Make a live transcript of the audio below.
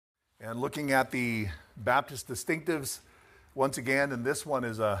And looking at the Baptist distinctives once again, and this one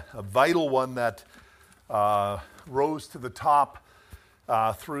is a vital one that rose to the top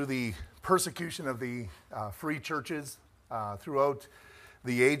through the persecution of the free churches throughout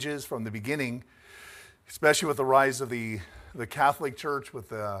the ages from the beginning, especially with the rise of the Catholic Church, with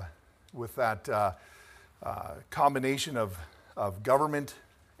that combination of government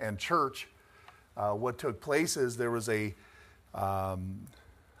and church. What took place is there was a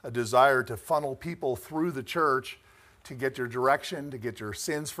desire to funnel people through the church to get your direction, to get your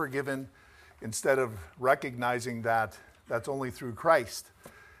sins forgiven, instead of recognizing that that's only through Christ,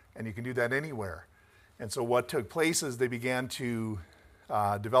 and you can do that anywhere. And so what took place is they began to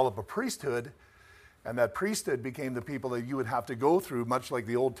develop a priesthood, and that priesthood became the people that you would have to go through, much like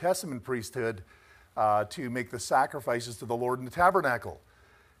the Old Testament priesthood, to make the sacrifices to the Lord in the tabernacle.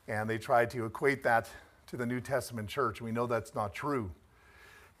 And they tried to equate that to the New Testament church. We know that's not true.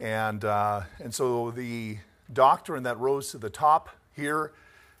 And so the doctrine that rose to the top here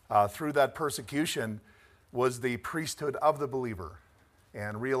through that persecution was the priesthood of the believer.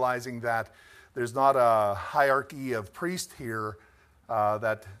 And realizing that there's not a hierarchy of priest here,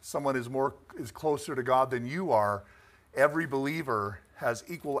 that someone is closer to God than you are. Every believer has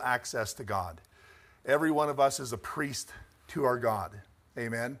equal access to God. Every one of us is a priest to our God.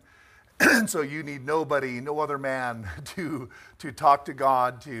 Amen. And so you need nobody, no other man to talk to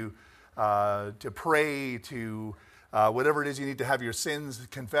God, to pray, to whatever it is you need to have your sins,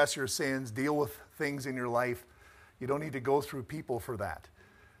 confess your sins, deal with things in your life. You don't need to go through people for that.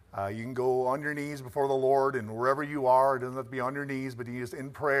 You can go on your knees before the Lord, and wherever you are, it doesn't have to be on your knees, but you just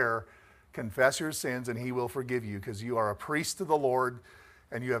in prayer, confess your sins, and He will forgive you, because you are a priest to the Lord,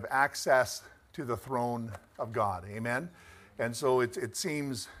 and you have access to the throne of God. Amen? And so it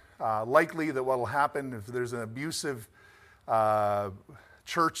seems likely that what will happen if there's an abusive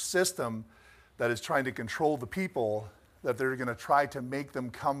church system that is trying to control the people, that they're going to try to make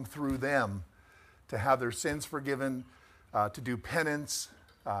them come through them to have their sins forgiven, to do penance,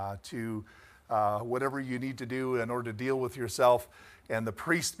 to whatever you need to do in order to deal with yourself. And the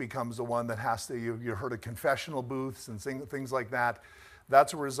priest becomes the one that has to, you heard of confessional booths and things like that.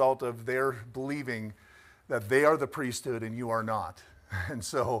 That's a result of their believing that they are the priesthood and you are not. And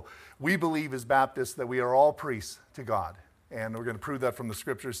so we believe as Baptists that we are all priests to God. And we're going to prove that from the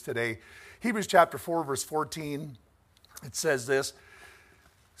scriptures today. Hebrews chapter 4, verse 14, it says this: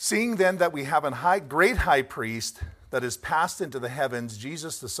 "Seeing then that we have a great high priest that is passed into the heavens,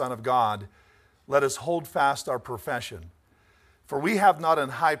 Jesus the Son of God, let us hold fast our profession. For we have not an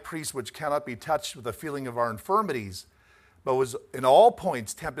high priest which cannot be touched with the feeling of our infirmities, but was in all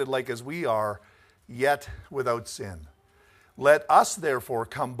points tempted like as we are, yet without sin. Let us therefore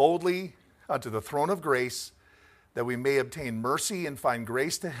come boldly unto the throne of grace, that we may obtain mercy and find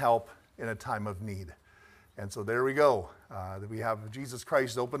grace to help in a time of need." And so there we go. We have Jesus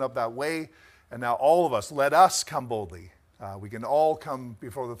Christ open up that way, and now all of us, let us come boldly. We can all come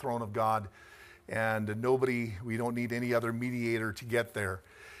before the throne of God, and we don't need any other mediator to get there.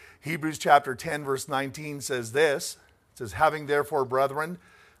 Hebrews chapter 10, verse 19 says this. It says, "Having therefore, brethren,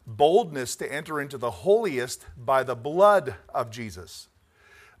 boldness to enter into the holiest by the blood of Jesus,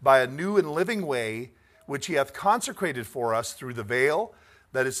 by a new and living way, which He hath consecrated for us through the veil,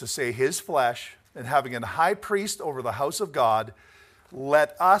 that is to say, His flesh, and having an high priest over the house of God,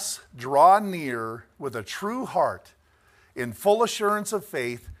 let us draw near with a true heart, in full assurance of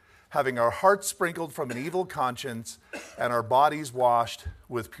faith, having our hearts sprinkled from an evil conscience, and our bodies washed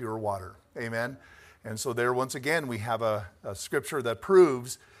with pure water." Amen. And so there, once again, we have a scripture that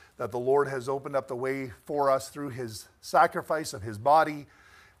proves that the Lord has opened up the way for us through His sacrifice of His body.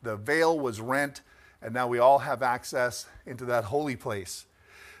 The veil was rent, and now we all have access into that holy place.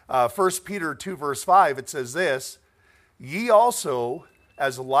 1 Peter 2, verse 5, it says this: "Ye also,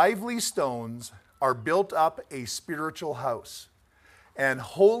 as lively stones, are built up a spiritual house, and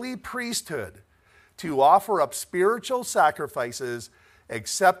holy priesthood, to offer up spiritual sacrifices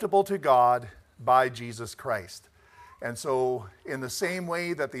acceptable to God by Jesus Christ." And so in the same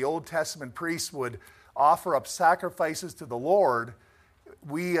way that the Old Testament priests would offer up sacrifices to the Lord,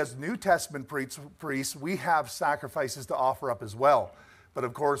 we as New Testament priests, we have sacrifices to offer up as well. But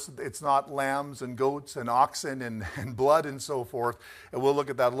of course, it's not lambs and goats and oxen and blood and so forth. And we'll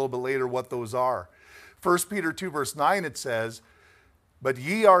look at that a little bit later, what those are. 1 Peter 2, verse 9, it says, "But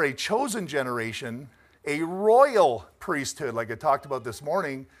ye are a chosen generation, a royal priesthood." Like I talked about this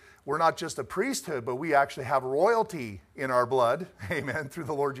morning, we're not just a priesthood, but we actually have royalty in our blood, amen, through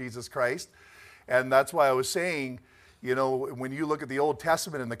the Lord Jesus Christ. And that's why I was saying, you know, when you look at the Old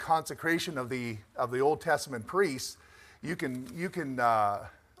Testament and the consecration of the Old Testament priests, you can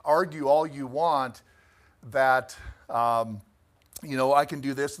argue all you want that, I can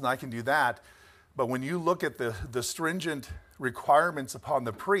do this and I can do that. But when you look at the stringent requirements upon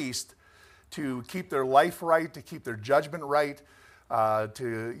the priest to keep their life right, to keep their judgment right,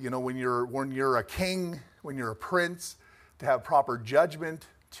 when you're a king, when you're a prince, to have proper judgment,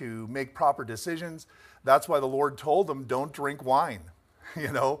 to make proper decisions. That's why the Lord told them, don't drink wine.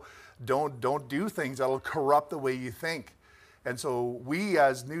 Don't do things that'll corrupt the way you think. And so we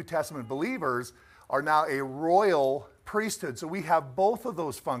as New Testament believers are now a royal priesthood. So we have both of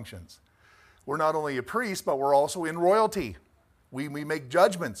those functions. We're not only a priest, but we're also in royalty. We make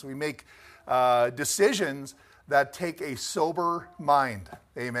judgments. We make decisions that take a sober mind.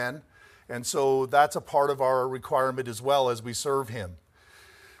 Amen. And so that's a part of our requirement as well as we serve him.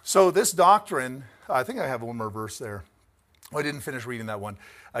 So this doctrine, I think I have one more verse there. I didn't finish reading that one.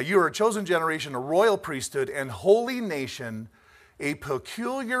 You are a chosen generation, a royal priesthood, and holy nation, a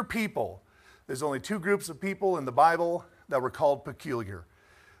peculiar people. There's only two groups of people in the Bible that were called peculiar.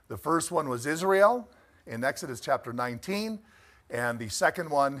 The first one was Israel in Exodus chapter 19, and the second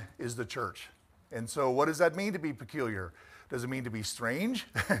one is the church. And so what does that mean to be peculiar? Does it mean to be strange?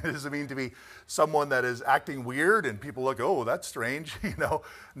 Does it mean to be someone that is acting weird and people look, oh, that's strange?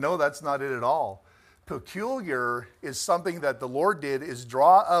 No, that's not it at all. Peculiar is something that the Lord did is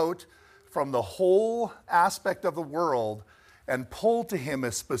draw out from the whole aspect of the world and pull to him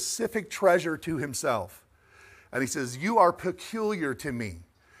a specific treasure to himself. And he says, you are peculiar to me.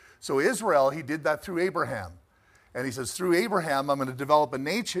 So Israel, he did that through Abraham. And he says, through Abraham, I'm going to develop a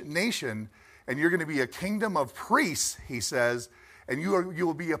nation, and you're going to be a kingdom of priests, he says, and you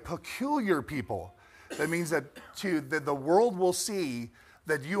will be a peculiar people. That means that the world will see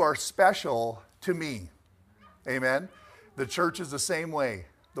that you are special to me. Amen? The church is the same way.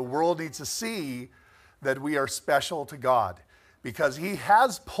 The world needs to see that we are special to God because he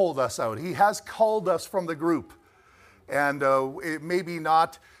has pulled us out. He has called us from the group. And it may be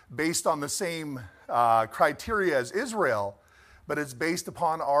not based on the same criteria as Israel, but it's based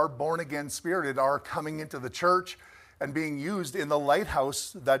upon our born-again spirit, our coming into the church and being used in the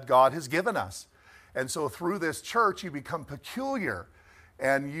lighthouse that God has given us. And so through this church, you become peculiar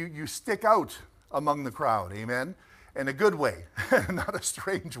and you stick out among the crowd, amen? In a good way, not a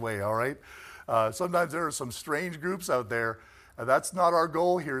strange way, all right? Sometimes there are some strange groups out there. That's not our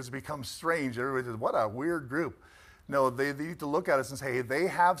goal here, is to become strange. Everybody says, what a weird group. No, they need to look at us and say, hey, they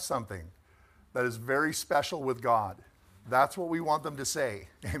have something that is very special with God. That's what we want them to say,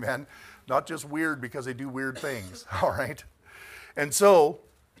 amen? Not just weird because they do weird things, all right? And so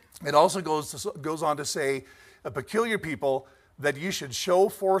it also goes on to say, a peculiar people, that you should show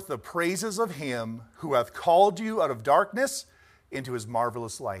forth the praises of him who hath called you out of darkness into his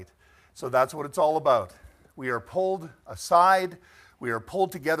marvelous light. So that's what it's all about. We are pulled aside. We are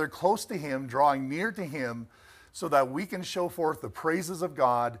pulled together close to him, drawing near to him, so that we can show forth the praises of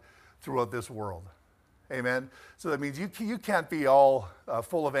God throughout this world. Amen? So that means you can't be all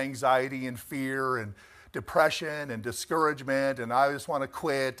full of anxiety and fear and depression and discouragement and I just want to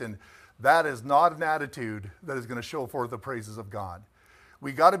quit. And that is not an attitude that is going to show forth the praises of God.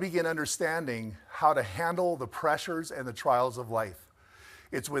 We got to begin understanding how to handle the pressures and the trials of life.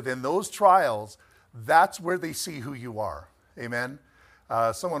 It's within those trials, that's where they see who you are. Amen?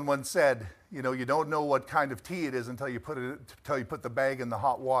 Someone once said, you don't know what kind of tea it is until you put the bag in the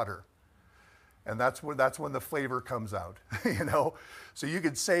hot water. And that's when the flavor comes out, So you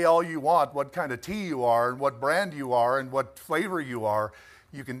could say all you want what kind of tea you are and what brand you are and what flavor you are.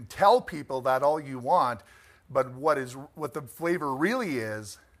 You can tell people that all you want, but what the flavor really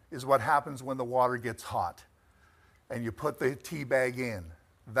is what happens when the water gets hot and you put the tea bag in.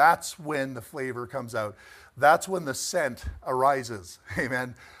 That's when the flavor comes out. That's when the scent arises.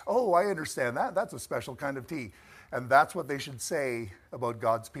 Amen. Oh, I understand that. That's a special kind of tea. And that's what they should say about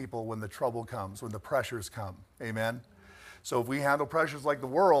God's people when the trouble comes, when the pressures come. Amen. So if we handle pressures like the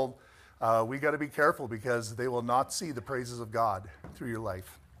world, we got to be careful because they will not see the praises of God through your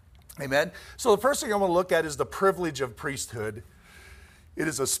life. Amen. So the first thing I want to look at is the privilege of priesthood. It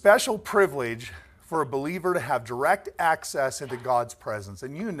is a special privilege for a believer to have direct access into God's presence.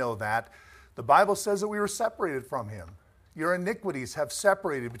 And you know that. The Bible says that we were separated from him. Your iniquities have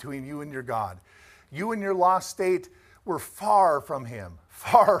separated between you and your God. You in your lost state were far from him,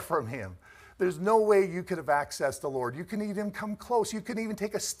 far from him. There's no way you could have accessed the Lord. You couldn't even come close. You couldn't even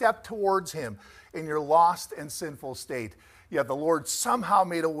take a step towards him in your lost and sinful state. Yet the Lord somehow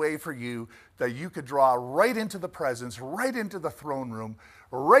made a way for you that you could draw right into the presence, right into the throne room,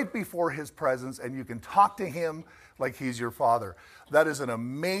 right before his presence, and you can talk to him like he's your father. That is an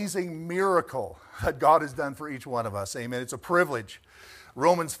amazing miracle that God has done for each one of us. Amen. It's a privilege.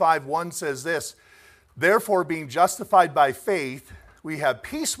 Romans 5:1 says this, therefore, being justified by faith, we have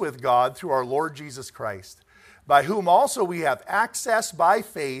peace with God through our Lord Jesus Christ, by whom also we have access by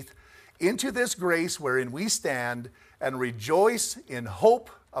faith into this grace wherein we stand and rejoice in hope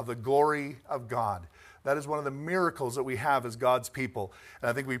of the glory of God. That is one of the miracles that we have as God's people. And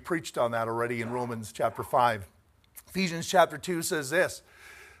I think we preached on that already in Romans chapter 5. Ephesians chapter 2 says this,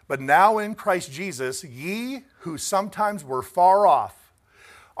 but now in Christ Jesus, ye who sometimes were far off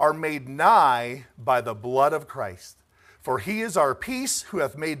are made nigh by the blood of Christ. For he is our peace, who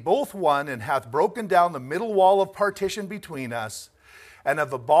hath made both one, and hath broken down the middle wall of partition between us, and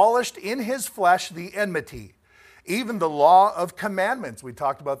have abolished in his flesh the enmity, even the law of commandments, we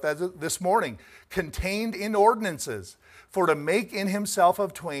talked about that this morning, contained in ordinances, for to make in himself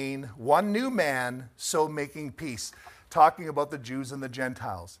of twain one new man, so making peace. Talking about the Jews and the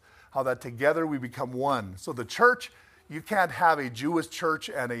Gentiles, how that together we become one. So the church, you can't have a Jewish church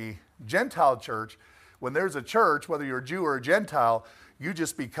and a Gentile church. When there's a church, whether you're a Jew or a Gentile, you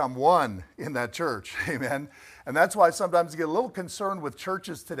just become one in that church. Amen. And that's why sometimes you get a little concerned with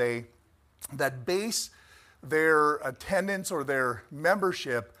churches today that base their attendance or their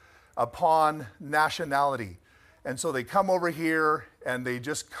membership upon nationality. And so they come over here and they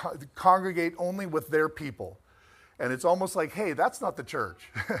just congregate only with their people. And it's almost like, hey, that's not the church.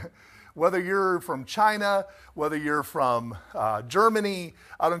 Whether you're from China, whether you're from Germany,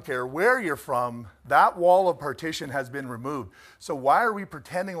 I don't care where you're from, that wall of partition has been removed. So why are we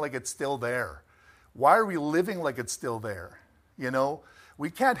pretending like it's still there? Why are we living like it's still there? You know, we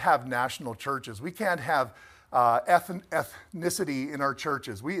can't have national churches. We can't have ethnicity in our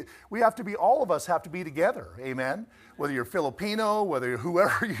churches. We have to be, all of us have to be together, amen? Whether you're Filipino, whether you're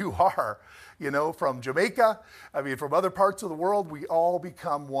whoever you are, you know, from Jamaica, I mean, from other parts of the world, we all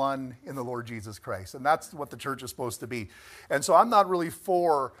become one in the Lord Jesus Christ. And that's what the church is supposed to be. And so I'm not really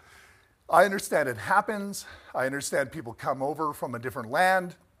for, I understand it happens. I understand people come over from a different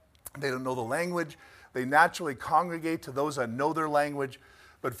land. They don't know the language. They naturally congregate to those that know their language.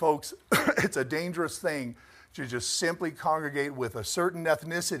 But folks, it's a dangerous thing to just simply congregate with a certain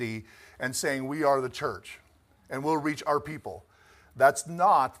ethnicity and saying we are the church and we'll reach our people. That's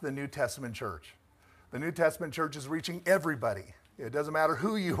not the New Testament church. The New Testament church is reaching everybody. It doesn't matter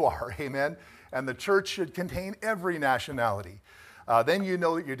who you are, amen? And the church should contain every nationality. Then you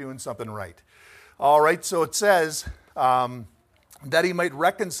know that you're doing something right. All right, so it says that he might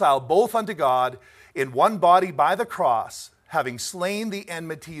reconcile both unto God in one body by the cross, having slain the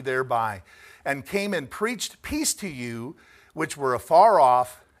enmity thereby, and came and preached peace to you, which were afar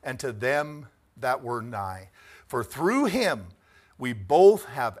off, and to them that were nigh. For through him we both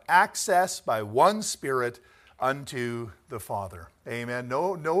have access by one Spirit unto the Father. Amen.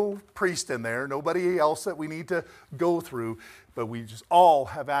 No priest in there, nobody else that we need to go through, but we just all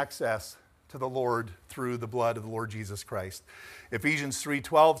have access to the Lord through the blood of the Lord Jesus Christ. Ephesians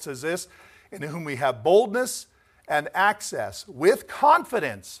 3:12 says this, in whom we have boldness and access with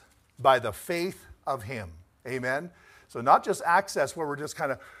confidence by the faith of him. Amen. So not just access where we're just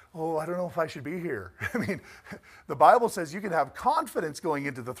kind of, oh, I don't know if I should be here. I mean, the Bible says you can have confidence going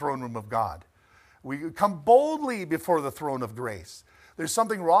into the throne room of God. We come boldly before the throne of grace. There's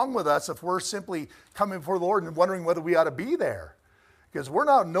something wrong with us if we're simply coming before the Lord and wondering whether we ought to be there. Because we're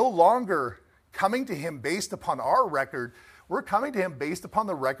now no longer coming to him based upon our record. We're coming to him based upon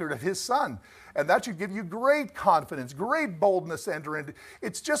the record of his Son. And that should give you great confidence, great boldness to enter into.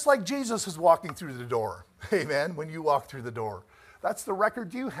 It's just like Jesus is walking through the door. Amen. When you walk through the door. That's the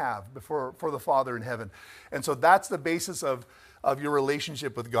record you have for the Father in heaven. And so that's the basis of your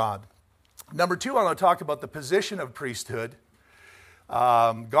relationship with God. Number two, I want to talk about the position of priesthood.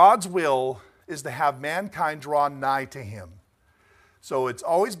 God's will is to have mankind draw nigh to him. So it's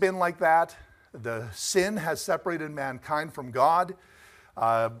always been like that. The sin has separated mankind from God.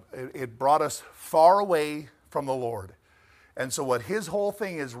 It brought us far away from the Lord. And so what his whole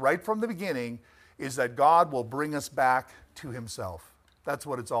thing is right from the beginning is that God will bring us back to himself. That's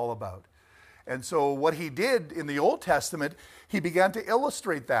what it's all about. And so what he did in the Old Testament, he began to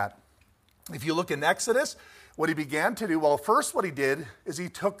illustrate that. If you look in Exodus, what he began to do, well, first what he did is he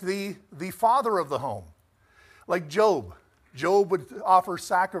took the father of the home. Like Job. Job would offer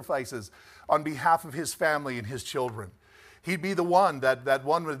sacrifices on behalf of his family and his children. He'd be the one, that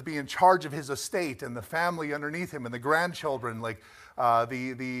one would be in charge of his estate and the family underneath him and the grandchildren, like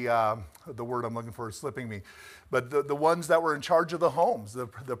the word I'm looking for is slipping me. But the ones that were in charge of the homes, the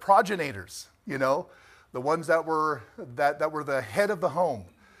progenitors, you know, the ones that were the head of the home.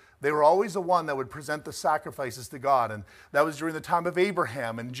 They were always the one that would present the sacrifices to God. And that was during the time of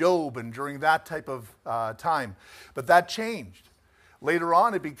Abraham and Job and during that type of time. But that changed. Later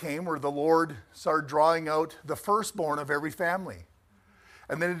on, it became where the Lord started drawing out the firstborn of every family.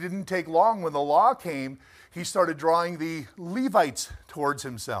 And then it didn't take long when the law came, he started drawing the Levites towards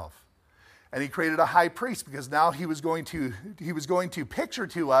himself. And he created a high priest because now he was going to picture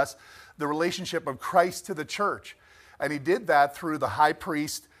to us the relationship of Christ to the church. And he did that through the high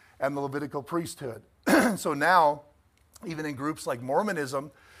priest and the Levitical priesthood. So now, even in groups like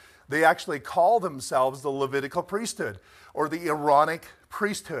Mormonism, they actually call themselves the Levitical priesthood or the Aaronic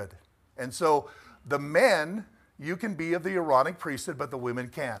priesthood. And so the men, you can be of the Aaronic priesthood, but the women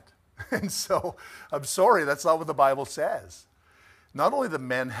can't. And so, I'm sorry, that's not what the Bible says. Not only the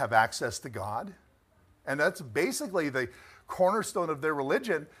men have access to God, and that's basically the cornerstone of their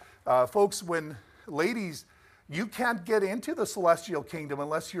religion. Folks, ladies, you can't get into the celestial kingdom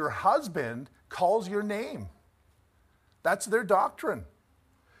unless your husband calls your name. That's their doctrine.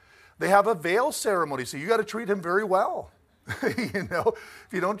 They have a veil ceremony, so you got to treat him very well. You know, if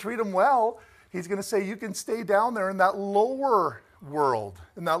you don't treat him well, he's going to say you can stay down there in that lower world,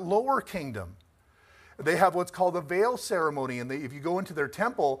 in that lower kingdom. They have what's called a veil ceremony, and if you go into their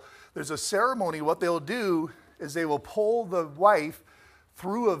temple, there's a ceremony. What they'll do is they will pull the wife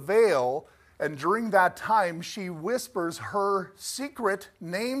through a veil, and during that time, she whispers her secret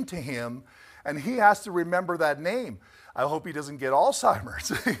name to him, and he has to remember that name. I hope he doesn't get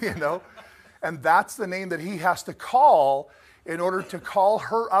Alzheimer's, you know. And that's the name that he has to call in order to call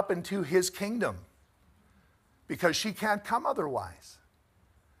her up into his kingdom, because she can't come otherwise.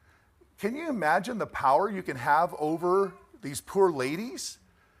 Can you imagine the power you can have over these poor ladies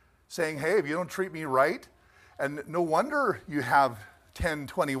saying, hey, if you don't treat me right, and no wonder you have 10,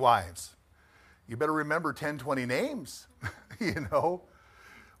 20 wives. You better remember 10, 20 names, you know.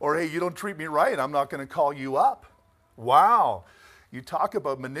 Or, hey, you don't treat me right, I'm not going to call you up. Wow. You talk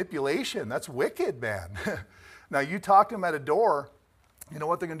about manipulation. That's wicked, man. Now, you talk to them at a door, you know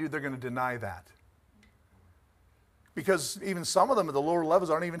what they're going to do? They're going to deny that. Because even some of them at the lower levels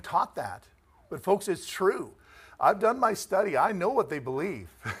aren't even taught that. But folks, it's true. I've done my study. I know what they believe.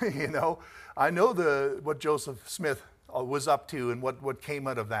 You know, I know what Joseph Smith was up to and what came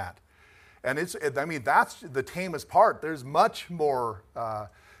out of that. And that's the tamest part. There's much more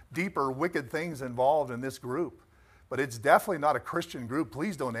deeper, wicked things involved in this group. But it's definitely not a Christian group.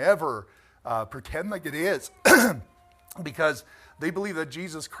 Please don't ever pretend like it is. Because they believe that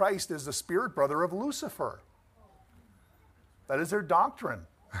Jesus Christ is the spirit brother of Lucifer. That is their doctrine.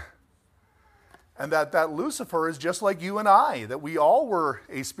 And that Lucifer is just like you and I, that we all were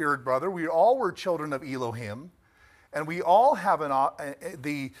a spirit brother. We all were children of Elohim. And we all have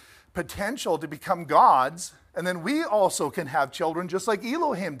the potential to become gods. And then we also can have children just like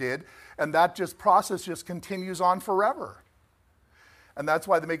Elohim did. And that process just continues on forever. And that's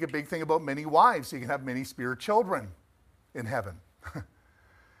why they make a big thing about many wives. So you can have many spirit children in heaven.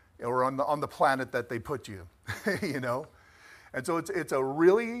 Or on the planet that they put you, you know. And so it's a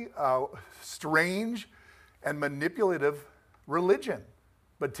really strange and manipulative religion.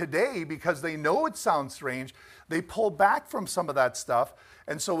 But today, because they know it sounds strange, they pull back from some of that stuff.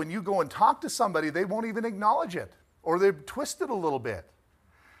 And so when you go and talk to somebody, they won't even acknowledge it. Or they twist it a little bit.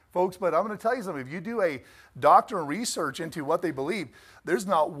 Folks, but I'm going to tell you something. If you do a doctrine research into what they believe, there's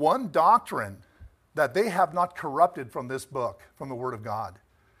not one doctrine that they have not corrupted from this book, from the Word of God.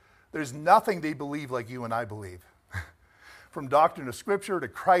 There's nothing they believe like you and I believe. From doctrine of Scripture to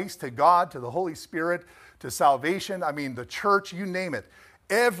Christ to God to the Holy Spirit to salvation. I mean, the church, you name it.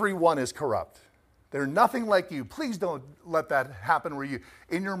 Everyone is corrupt. They're nothing like you. Please don't let that happen where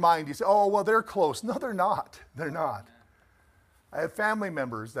in your mind, you say, oh, well, they're close. No, they're not. They're not. I have family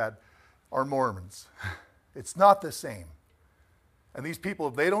members that are Mormons. It's not the same. And these people,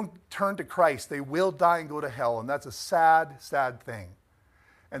 if they don't turn to Christ, they will die and go to hell. And that's a sad, sad thing.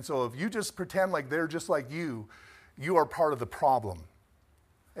 And so if you just pretend like they're just like you are part of the problem.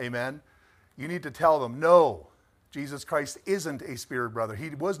 Amen? You need to tell them, no, Jesus Christ isn't a spirit brother. He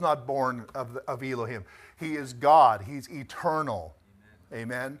was not born of Elohim. He is God. He's eternal. Amen.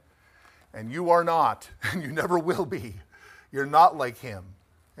 Amen? And you are not, and you never will be. You're not like him.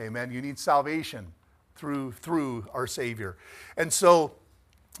 Amen? You need salvation through our Savior. And so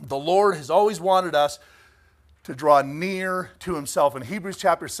the Lord has always wanted us to draw near to himself. In Hebrews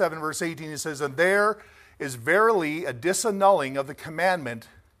chapter 7, verse 18, it says, and there is verily a disannulling of the commandment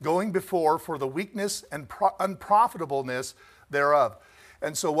going before for the weakness and unprofitableness thereof.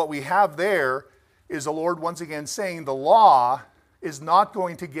 And so what we have there is the Lord once again saying the law is not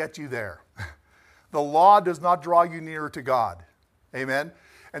going to get you there. The law does not draw you nearer to God. Amen?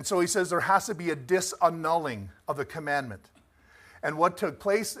 And so he says there has to be a disannulling of the commandment. And what took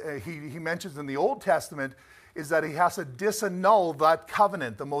place, he mentions in the Old Testament, is that he has to disannul that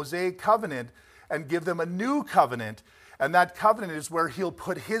covenant, the Mosaic covenant, and give them a new covenant. And that covenant is where he'll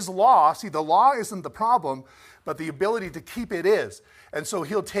put his law. See, the law isn't the problem, but the ability to keep it is. And so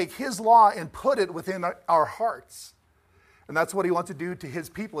he'll take his law and put it within our hearts. And that's what he wants to do to his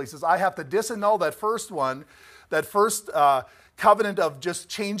people. He says, I have to disannul that first one, that first covenant of just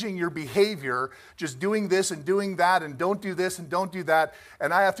changing your behavior, just doing this and doing that, and don't do this and don't do that.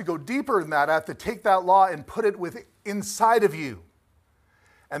 And I have to go deeper than that. I have to take that law and put it inside of you.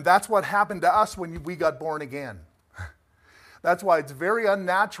 And that's what happened to us when we got born again. That's why it's very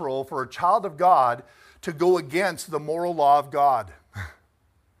unnatural for a child of God to go against the moral law of God.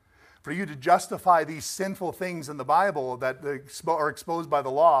 For you to justify these sinful things in the Bible that are exposed by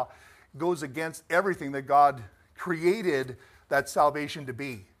the law goes against everything that God created that salvation to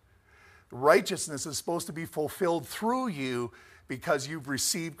be. Righteousness is supposed to be fulfilled through you because you've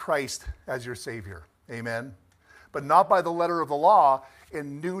received Christ as your Savior. Amen. But not by the letter of the law,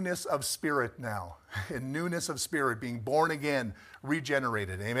 in newness of spirit now. In newness of spirit, being born again,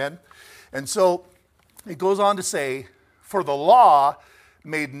 regenerated. Amen. And so it goes on to say, for the law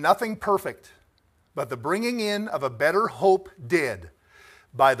made nothing perfect, but the bringing in of a better hope did,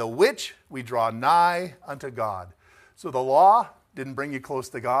 by the which we draw nigh unto God. So the law didn't bring you close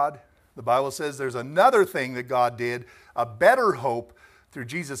to God. The Bible says there's another thing that God did, a better hope through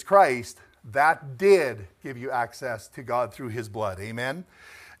Jesus Christ, that did give you access to God through his blood. Amen.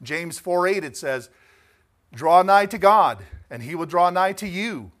 James 4:8, it says, draw nigh to God, and he will draw nigh to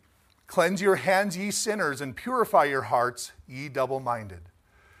you. Cleanse your hands, ye sinners, and purify your hearts, ye double-minded.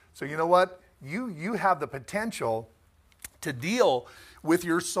 So you know what? You have the potential to deal with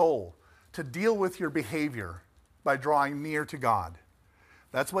your soul, to deal with your behavior by drawing near to God.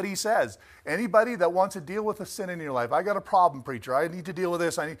 That's what he says. Anybody that wants to deal with a sin in your life, I got a problem, preacher. I need to deal with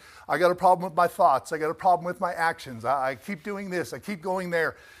this. I got a problem with my thoughts. I got a problem with my actions. I keep doing this. I keep going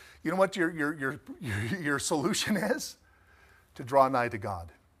there. You know what your solution is? To draw nigh to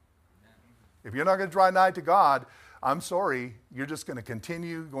God. If you're not going to draw nigh to God, I'm sorry, you're just going to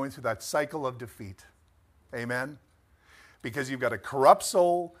continue going through that cycle of defeat. Amen? Because you've got a corrupt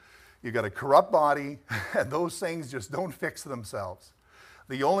soul, you've got a corrupt body, and those things just don't fix themselves.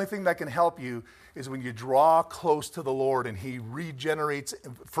 The only thing that can help you is when you draw close to the Lord and he regenerates,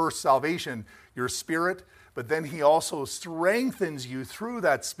 first salvation, your spirit, but then he also strengthens you through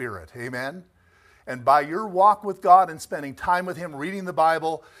that spirit. Amen? And by your walk with God and spending time with him, reading the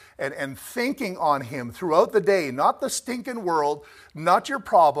Bible and thinking on him throughout the day, not the stinking world, not your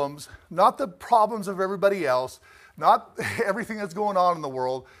problems, not the problems of everybody else, not everything that's going on in the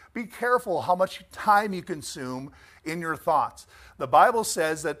world. Be careful how much time you consume in your thoughts. The Bible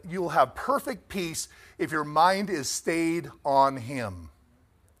says that you'll have perfect peace if your mind is stayed on him.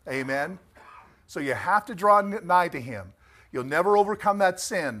 Amen? So you have to draw nigh to him. You'll never overcome that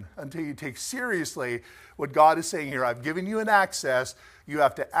sin until you take seriously what God is saying here. I've given you an access. You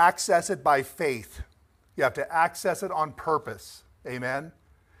have to access it by faith. You have to access it on purpose. Amen?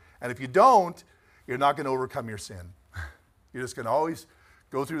 And if you don't, you're not going to overcome your sin. You're just going to always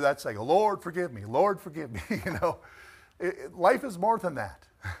go through that cycle. Lord, forgive me. Lord, forgive me. Life is more than that.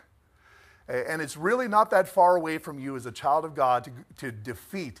 And it's really not that far away from you as a child of God to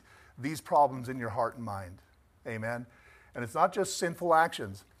defeat these problems in your heart and mind. Amen? And it's not just sinful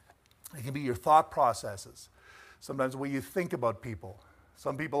actions. It can be your thought processes. Sometimes the way you think about people.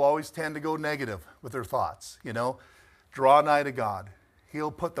 Some people always tend to go negative with their thoughts. Draw nigh to God.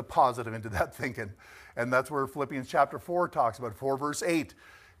 He'll put the positive into that thinking. And that's where Philippians chapter 4 talks about, 4 verse 8.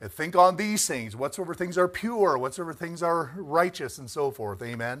 Think on these things, whatsoever things are pure, whatsoever things are righteous, and so forth.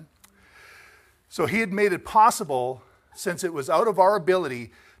 Amen? So he had made it possible, since it was out of our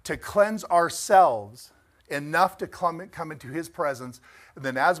ability, to cleanse ourselves enough to come into his presence. And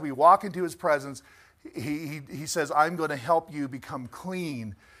then as we walk into his presence, he says, I'm going to help you become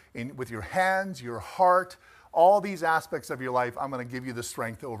clean with your hands, your heart, all these aspects of your life. I'm going to give you the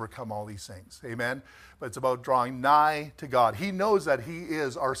strength to overcome all these things. Amen? But it's about drawing nigh to God. He knows that he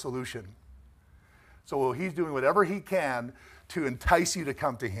is our solution. So he's doing whatever he can to entice you to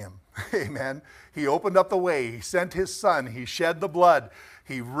come to him. Amen? He opened up the way. He sent his son. He shed the blood.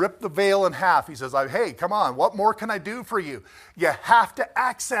 He ripped the veil in half. He says, hey, come on, what more can I do for you? You have to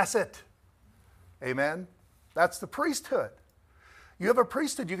access it. Amen? That's the priesthood. You have a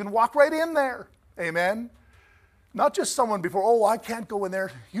priesthood. You can walk right in there. Amen? Not just someone before, I can't go in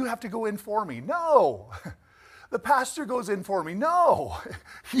there. You have to go in for me. No. The pastor goes in for me. No.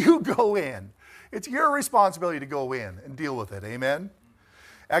 You go in. It's your responsibility to go in and deal with it. Amen?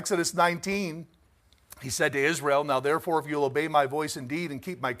 Exodus 19, he said to Israel, now therefore if you'll obey my voice indeed and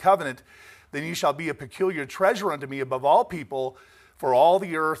keep my covenant, Then ye shall be a peculiar treasure unto me above all people, for all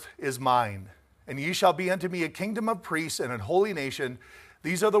the earth is mine. And ye shall be unto me a kingdom of priests and an holy nation.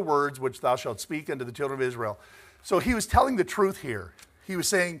 These are the words which thou shalt speak unto the children of Israel. So he was telling the truth here. He was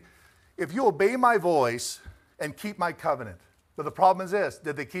saying, if you obey my voice and keep my covenant. But the problem is this,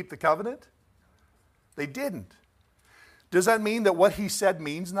 did they keep the covenant? They didn't. Does that mean that what he said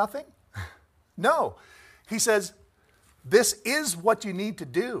means nothing? No. He says, this is what you need to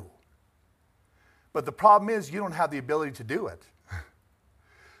do. But the problem is you don't have the ability to do it.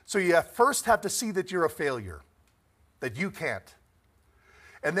 So you first have to see that you're a failure, that you can't.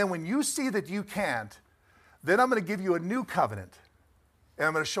 And then when you see that you can't, then I'm going to give you a new covenant. And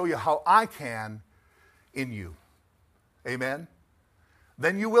I'm going to show you how I can in you. Amen?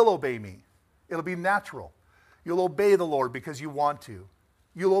 Then you will obey me. It'll be natural. You'll obey the Lord because you want to.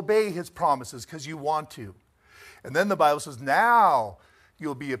 You'll obey his promises because you want to. And then the Bible says, now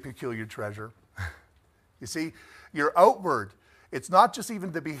you'll be a peculiar treasure. You see, your outward, it's not just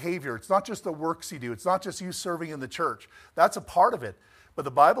even the behavior. It's not just the works you do. It's not just you serving in the church. That's a part of it. But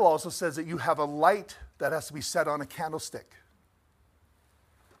the Bible also says that you have a light that has to be set on a candlestick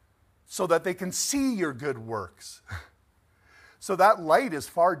so that they can see your good works. So that light is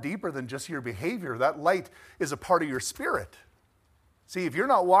far deeper than just your behavior. That light is a part of your spirit. See, if you're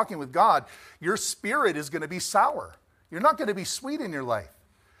not walking with God, your spirit is going to be sour. You're not going to be sweet in your life.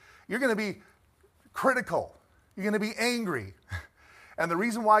 You're going to be critical. You're going to be angry. And the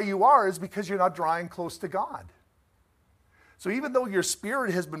reason why you are is because you're not drawing close to God. So even though your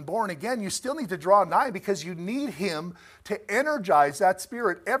spirit has been born again, you still need to draw nigh because you need him to energize that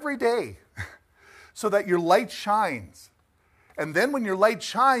spirit every day so that your light shines. And then when your light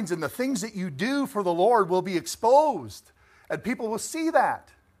shines and the things that you do for the Lord will be exposed and people will see that.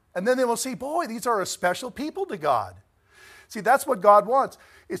 And then they will see, boy, these are a special people to God. See, that's what God wants,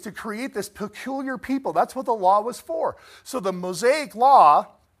 is to create this peculiar people. That's what the law was for. So the Mosaic law,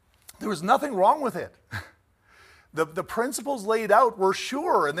 there was nothing wrong with it. The principles laid out were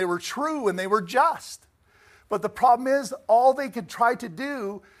sure and they were true and they were just. But the problem is all they could try to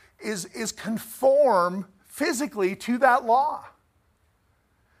do is conform physically to that law.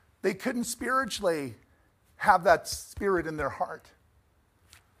 They couldn't spiritually have that spirit in their heart.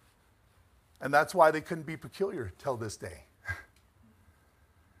 And that's why they couldn't be peculiar till this day.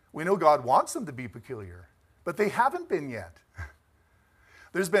 We know God wants them to be peculiar, but they haven't been yet.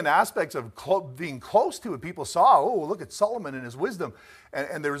 There's been aspects of being close to it. People saw, oh, look at Solomon and his wisdom.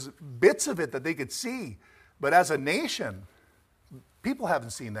 And there's bits of it that they could see. But as a nation, people haven't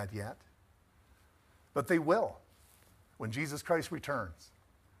seen that yet. But they will when Jesus Christ returns.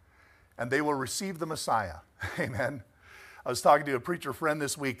 And they will receive the Messiah. Amen. I was talking to a preacher friend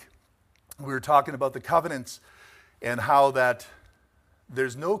this week. We were talking about the covenants and how that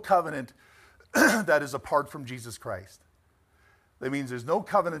there's no covenant that is apart from Jesus Christ. That means there's no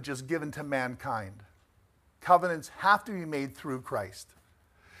covenant just given to mankind. Covenants have to be made through Christ.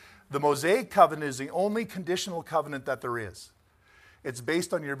 The Mosaic covenant is the only conditional covenant that there is. It's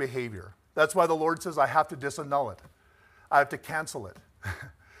based on your behavior. That's why the Lord says, I have to disannul it. I have to cancel it.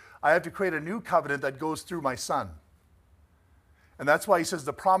 I have to create a new covenant that goes through my son. And that's why he says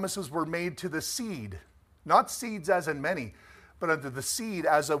the promises were made to the seed. Not seeds as in many, but unto the seed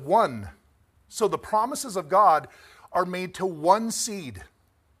as a one. So the promises of God are made to one seed.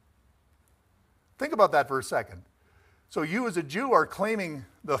 Think about that for a second. So you as a Jew are claiming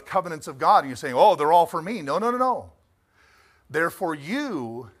the covenants of God, and you're saying, oh, they're all for me. No, no, no, no. They're for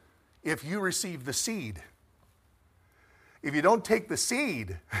you if you receive the seed. If you don't take the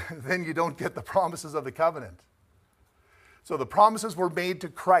seed, then you don't get the promises of the covenant. So the promises were made to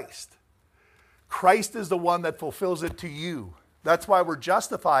Christ. Christ is the one that fulfills it to you. That's why we're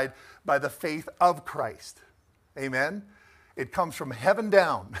justified by the faith of Christ. Amen? It comes from heaven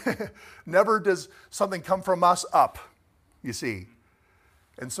down. Never does something come from us up, you see.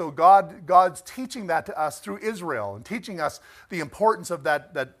 And so God's teaching that to us through Israel and teaching us the importance of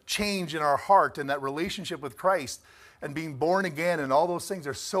that change in our heart and that relationship with Christ and being born again, and all those things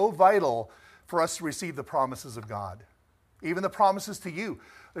are so vital for us to receive the promises of God. Even the promises to you.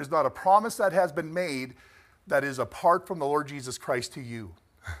 There's not a promise that has been made that is apart from the Lord Jesus Christ to you.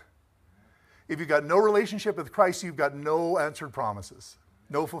 If you've got no relationship with Christ, you've got no answered promises,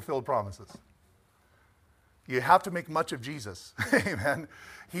 no fulfilled promises. You have to make much of Jesus. Amen.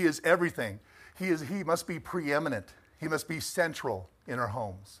 He is everything. He must be preeminent. He must be central in our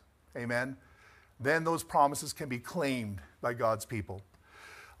homes. Amen. Then those promises can be claimed by God's people.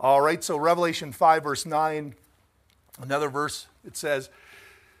 All right, so Revelation 5, verse 9, another verse, it says,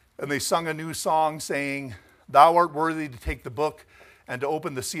 and they sung a new song saying, Thou art worthy to take the book and to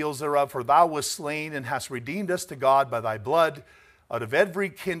open the seals thereof. For thou wast slain, and hast redeemed us to God by thy blood, out of every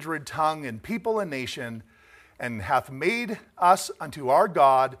kindred, tongue, and people and nation, and hath made us unto our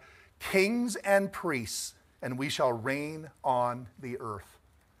God kings and priests, and we shall reign on the earth.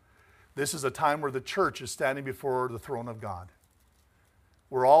 This is a time where the church is standing before the throne of God.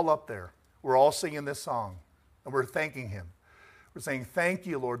 We're all up there. We're all singing this song, and we're thanking him. We're saying, thank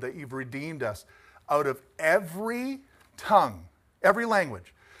you, Lord, that you've redeemed us out of every tongue, every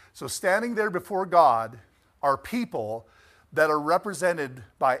language. So standing there before God are people that are represented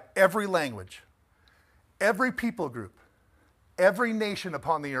by every language, every people group, every nation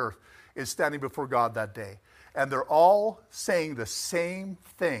upon the earth is standing before God that day. And they're all saying the same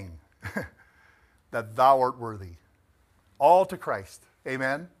thing, that thou art worthy. All to Christ.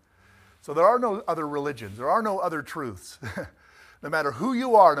 Amen? So there are no other religions. There are no other truths. No matter who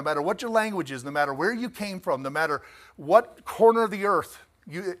you are, no matter what your language is, no matter where you came from, no matter what corner of the earth,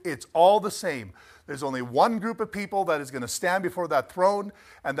 it's all the same. There's only one group of people that is going to stand before that throne,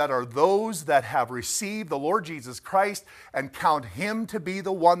 and that are those that have received the Lord Jesus Christ and count him to be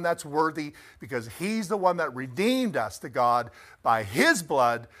the one that's worthy, because he's the one that redeemed us to God by his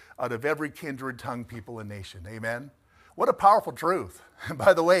blood out of every kindred, tongue, people, and nation. Amen? What a powerful truth. And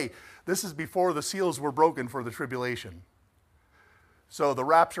by the way, this is before the seals were broken for the tribulation. So the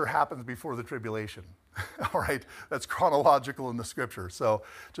rapture happens before the tribulation. All right, that's chronological in the scripture. So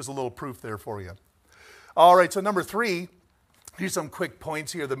just a little proof there for you. All right, so number 3, here's some quick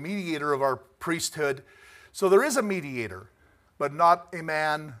points here. The mediator of our priesthood. So there is a mediator, but not a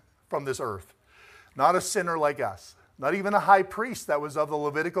man from this earth. Not a sinner like us. Not even a high priest that was of the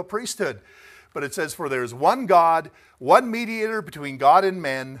Levitical priesthood. But it says, for there is one God, one mediator between God and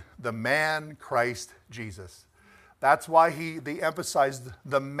men, the man Christ Jesus. That's why they emphasized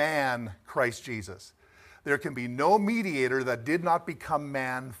the man Christ Jesus. There can be no mediator that did not become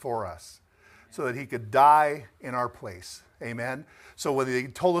man for us, so that he could die in our place. Amen? So when they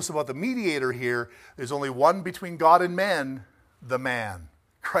told us about the mediator here, there's only one between God and men, the man,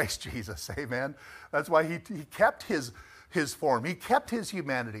 Christ Jesus. Amen? That's why he kept his form. He kept his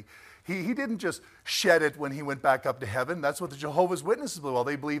humanity. He didn't just shed it when he went back up to heaven. That's what the Jehovah's Witnesses believe. Well,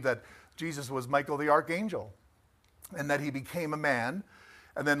 they believe that Jesus was Michael the archangel, and that he became a man.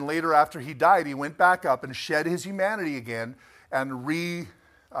 And then later, after he died, he went back up and shed his humanity again and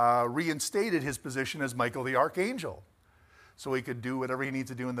reinstated his position as Michael the archangel, so he could do whatever he needs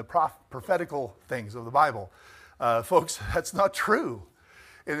to do in the prophetical things of the Bible. Folks, that's not true.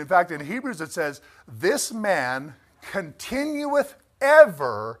 And in fact, in Hebrews it says, this man continueth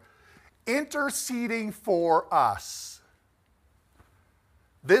ever interceding for us.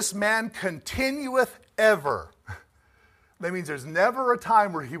 This man continueth ever. That means there's never a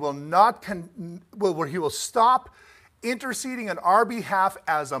time where he will not where he will stop interceding on our behalf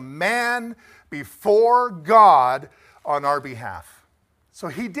as a man before God on our behalf. So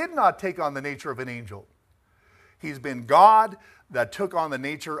he did not take on the nature of an angel. He's been God that took on the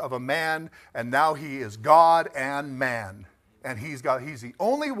nature of a man, and now he is God and man. And he's the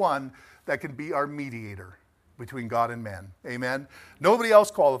only one that can be our mediator between God and man. Amen? Nobody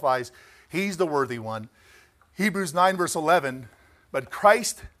else qualifies. He's the worthy one. Hebrews 9 verse 11, but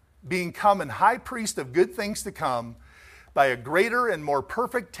Christ being come and high priest of good things to come, by a greater and more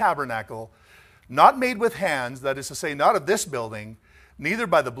perfect tabernacle, not made with hands, that is to say, not of this building, neither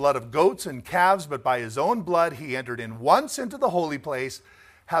by the blood of goats and calves, but by his own blood he entered in once into the holy place,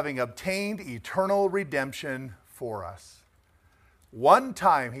 having obtained eternal redemption for us. One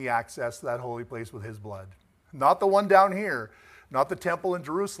time he accessed that holy place with his blood. Not the one down here, not the temple in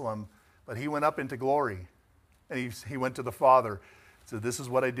Jerusalem, but he went up into glory. And he went to the Father and said, this is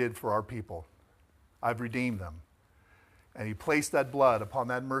what I did for our people. I've redeemed them. And he placed that blood upon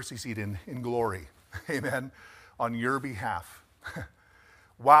that mercy seat in glory. Amen. On your behalf.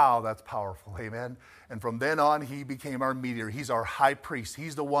 Wow, that's powerful. Amen. And from then on, he became our mediator. He's our high priest.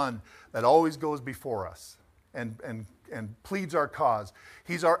 He's the one that always goes before us and pleads our cause.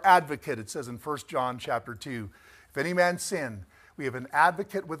 He's our advocate, it says in 1 John chapter 2. If any man sin, we have an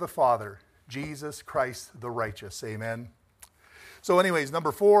advocate with the Father, Jesus Christ the righteous. Amen. So anyways,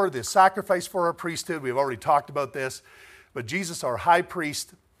 number 4, the sacrifice for our priesthood. We've already talked about this. But Jesus, our high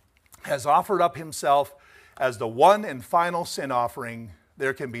priest, has offered up himself as the one and final sin offering.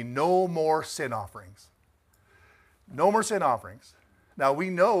 There can be no more sin offerings. No more sin offerings. Now we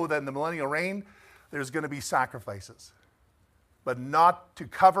know that in the millennial reign, there's going to be sacrifices, but not to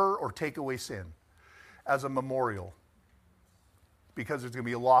cover or take away sin, as a memorial, because there's going to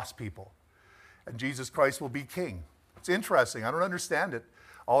be lost people. And Jesus Christ will be king. It's interesting. I don't understand it.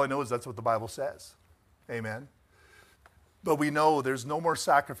 All I know is that's what the Bible says. Amen. But we know there's no more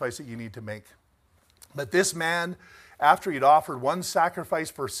sacrifice that you need to make. But this man, after he'd offered one sacrifice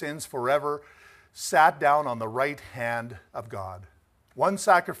for sins forever, sat down on the right hand of God. One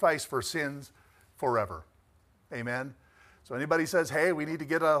sacrifice for sins forever. Amen? So anybody says, hey, we need to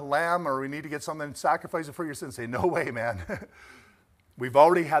get a lamb or we need to get something, sacrifice it for your sins. Say, no way, man. We've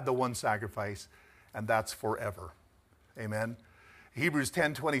already had the one sacrifice, and that's forever. Amen? Hebrews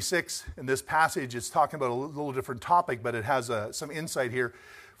 10:26, in this passage, it's talking about a little different topic, but it has some insight here.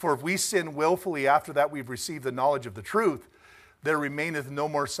 For if we sin willfully after that we've received the knowledge of the truth, there remaineth no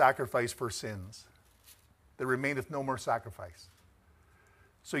more sacrifice for sins. There remaineth no more sacrifice.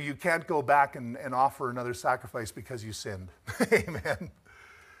 So you can't go back and offer another sacrifice because you sinned. Amen.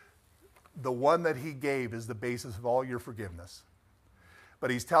 The one that he gave is the basis of all your forgiveness.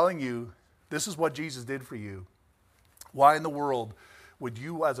 But he's telling you, this is what Jesus did for you. Why in the world would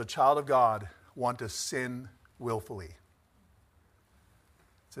you, as a child of God, want to sin willfully? It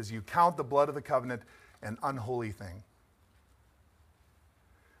says, you count the blood of the covenant an unholy thing.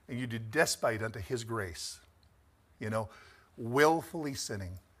 And you do despite unto his grace. Willfully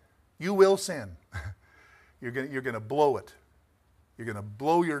sinning. You will sin. You're going to blow it. You're going to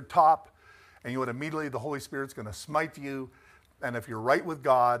blow your top, and immediately the Holy Spirit's going to smite you. And if you're right with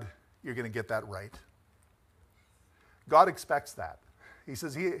God, you're going to get that right. God expects that. He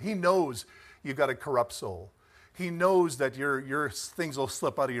says he knows you've got a corrupt soul. He knows that your things will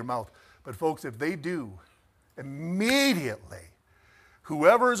slip out of your mouth. But folks, if they do, immediately,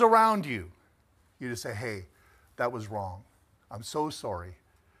 whoever is around you, you just say, hey, that was wrong. I'm so sorry.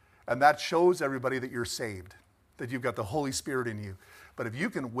 And that shows everybody that you're saved, that you've got the Holy Spirit in you. But if you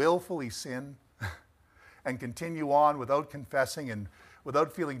can willfully sin and continue on without confessing and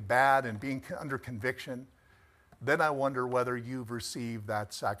without feeling bad and being under conviction, then I wonder whether you've received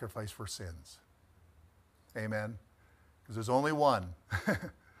that sacrifice for sins. Amen? Because there's only one.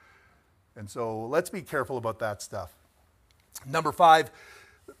 And so let's be careful about that stuff. Number 5,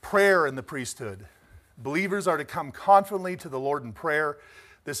 prayer in the priesthood. Believers are to come confidently to the Lord in prayer.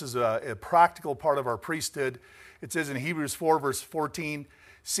 This is a practical part of our priesthood. It says in Hebrews 4, verse 14,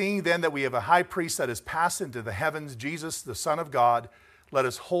 seeing then that we have a high priest that has passed into the heavens, Jesus, the Son of God, let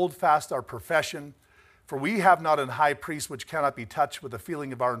us hold fast our profession. For we have not an high priest which cannot be touched with the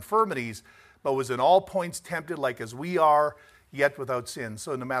feeling of our infirmities, but was in all points tempted like as we are, yet without sin.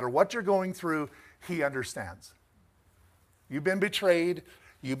 So no matter what you're going through, he understands. You've been betrayed,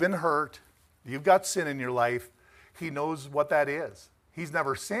 you've been hurt, you've got sin in your life. He knows what that is. He's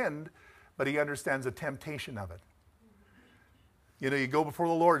never sinned, but he understands the temptation of it. You go before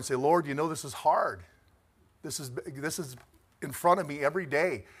the Lord and say, Lord, this is hard. This is in front of me every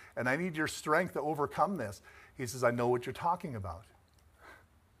day, and I need your strength to overcome this. He says, I know what you're talking about.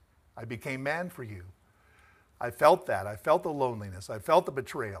 I became man for you. I felt that. I felt the loneliness. I felt the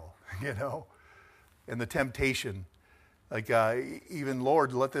betrayal, and the temptation. Like, even,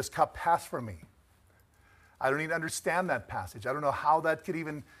 Lord, let this cup pass from me. I don't even understand that passage. I don't know how that could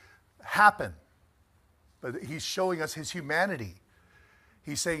even happen. But he's showing us his humanity.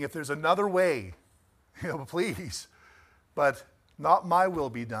 He's saying, if there's another way, please, but not my will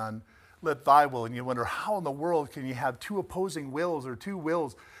be done, let thy will. And you wonder, how in the world can you have two opposing wills or two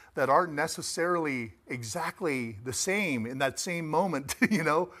wills that aren't necessarily exactly the same in that same moment,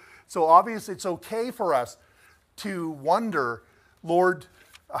 So obviously it's okay for us to wonder, Lord,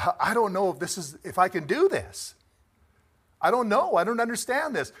 I don't know if I can do this. I don't know. I don't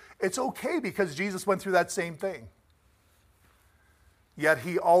understand this. It's okay because Jesus went through that same thing. Yet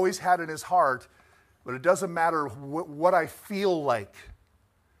he always had in his heart, but it doesn't matter what I feel like.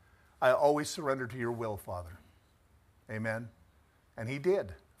 I always surrender to your will, Father. Amen. And he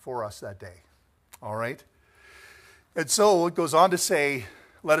did for us that day. All right. And so it goes on to say,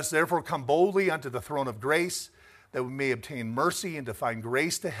 let us therefore come boldly unto the throne of grace, that we may obtain mercy and to find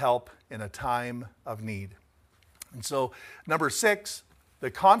grace to help in a time of need. And so, number 6,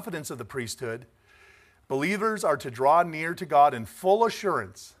 the confidence of the priesthood. Believers are to draw near to God in full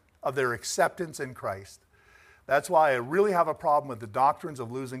assurance of their acceptance in Christ. That's why I really have a problem with the doctrines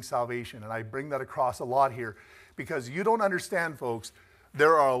of losing salvation, and I bring that across a lot here, because you don't understand, folks,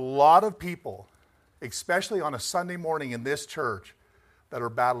 there are a lot of people, especially on a Sunday morning in this church, that are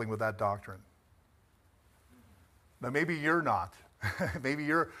battling with that doctrine. Now, maybe you're not. Maybe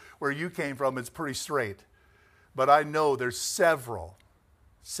where you came from, it's pretty straight. But I know there's several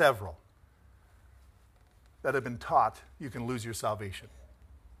that have been taught you can lose your salvation.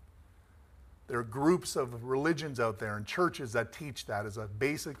 There are groups of religions out there and churches that teach that as a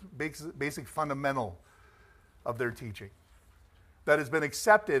basic fundamental of their teaching. That has been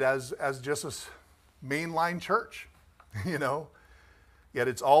accepted as just a mainline church. you know? Yet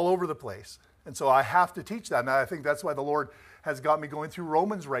it's all over the place. And so I have to teach that. And I think that's why the Lord has got me going through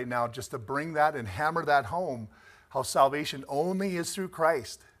Romans right now, just to bring that and hammer that home, how salvation only is through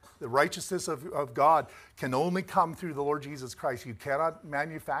Christ. The righteousness of God can only come through the Lord Jesus Christ. You cannot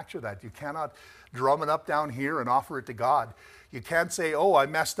manufacture that. You cannot drum it up down here and offer it to God. You can't say, oh, I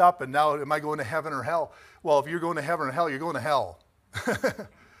messed up and now am I going to heaven or hell? Well, if you're going to heaven or hell, you're going to hell.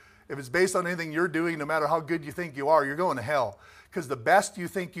 If it's based on anything you're doing, no matter how good you think you are, you're going to hell. Because the best you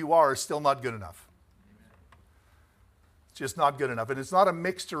think you are is still not good enough. It's just not good enough. And it's not a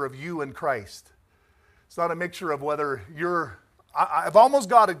mixture of you and Christ. It's not a mixture of whether you're, I've almost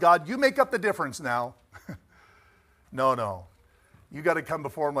got it, God. You make up the difference now. No. You got to come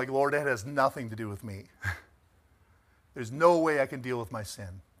before him like, Lord, that has nothing to do with me. There's no way I can deal with my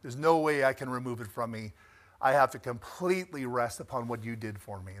sin. There's no way I can remove it from me. I have to completely rest upon what you did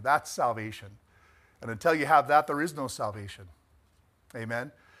for me. That's salvation. And until you have that, there is no salvation.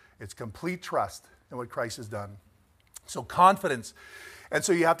 Amen? It's complete trust in what Christ has done. So confidence. And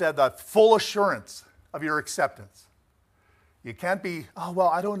so you have to have that full assurance of your acceptance. You can't be, oh, well,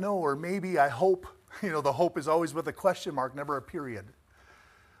 I don't know, or maybe, I hope. You know, the hope is always with a question mark, never a period.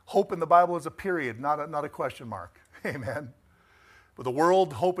 Hope in the Bible is a period, not a question mark. Amen? But the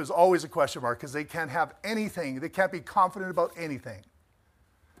world, hope is always a question mark because they can't have anything. They can't be confident about anything.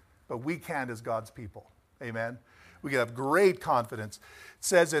 But we can as God's people. Amen? We can have great confidence. It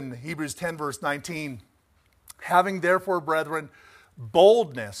says in Hebrews 10, verse 19, having therefore, brethren,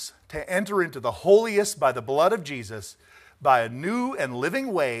 boldness to enter into the holiest by the blood of Jesus, by a new and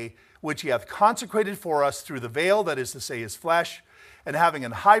living way, which he hath consecrated for us through the veil, that is to say, his flesh, and having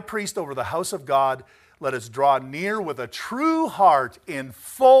an high priest over the house of God, let us draw near with a true heart in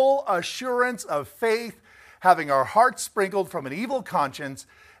full assurance of faith, having our hearts sprinkled from an evil conscience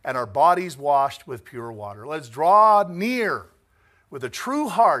and our bodies washed with pure water. Let's draw near with a true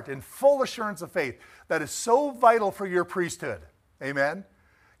heart in full assurance of faith. That is so vital for your priesthood. Amen?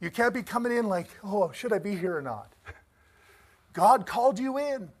 You can't be coming in like, oh, should I be here or not? God called you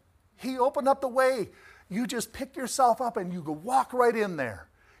in. He opened up the way. You just pick yourself up and you go walk right in there.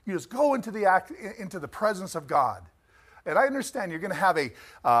 You just go into the presence of God. And I understand you're going to have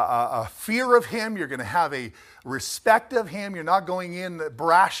a fear of him. You're going to have a respect of him. You're not going in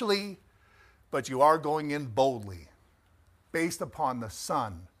brashly, but you are going in boldly, based upon the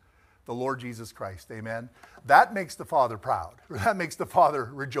Son, the Lord Jesus Christ. Amen? That makes the Father proud. That makes the Father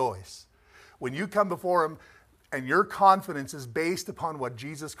rejoice. When you come before him and your confidence is based upon what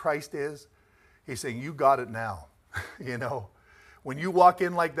Jesus Christ is, he's saying, you got it now. You know, when you walk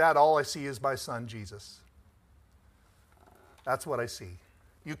in like that, all I see is my Son, Jesus. That's what I see.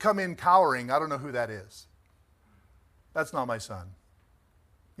 You come in cowering, I don't know who that is. That's not my son.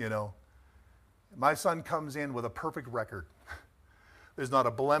 You know, my son comes in with a perfect record. There's not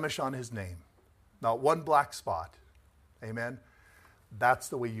a blemish on his name, not one black spot. Amen? That's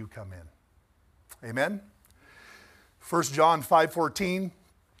the way you come in. Amen? 1 John 5:14,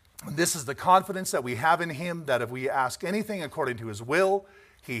 this is the confidence that we have in him, that if we ask anything according to his will,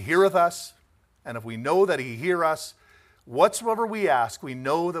 he heareth us. And if we know that he hear us, whatsoever we ask, we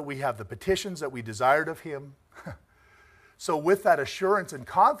know that we have the petitions that we desired of him. So with that assurance and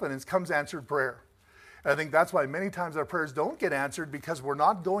confidence comes answered prayer. And I think that's why many times our prayers don't get answered, because we're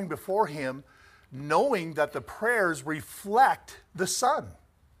not going before him knowing that the prayers reflect the Son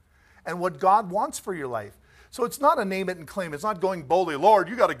and what God wants for your life. So it's not a name it and claim. It's not going boldly, Lord,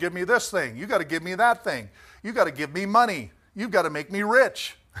 you got to give me this thing. You got to give me that thing. You got to give me money. You've got to make me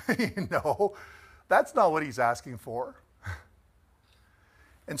rich. No, that's not what he's asking for.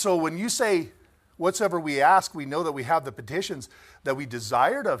 And so when you say, whatsoever we ask, we know that we have the petitions that we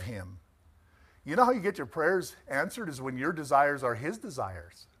desired of him. You know how you get your prayers answered is when your desires are his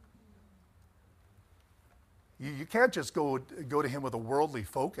desires. You can't just go to him with a worldly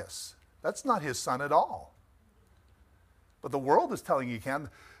focus. That's not his Son at all. But the world is telling you can.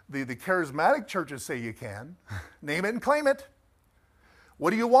 The charismatic churches say you can. Name it and claim it. What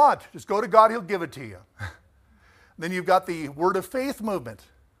do you want? Just go to God, he'll give it to you. Then you've got the word of faith movement.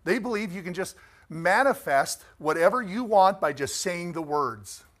 They believe you can just manifest whatever you want by just saying the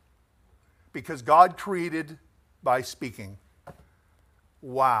words. Because God created by speaking.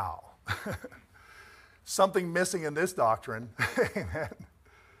 Wow. Something missing in this doctrine. Amen.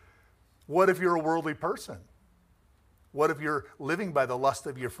 What if you're a worldly person? What if you're living by the lust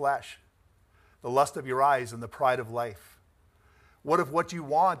of your flesh, the lust of your eyes, and the pride of life? What if what you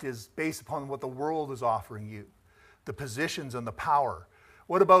want is based upon what the world is offering you, the positions and the power?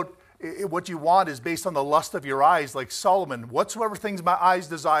 What about what you want is based on the lust of your eyes, like Solomon? Whatsoever things my eyes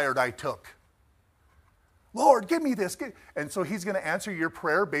desired, I took. Lord, give me this. And so he's going to answer your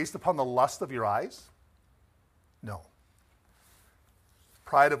prayer based upon the lust of your eyes? No.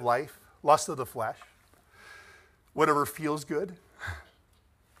 Pride of life, lust of the flesh, whatever feels good.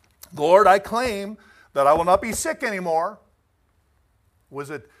 Lord, I claim that I will not be sick anymore. Was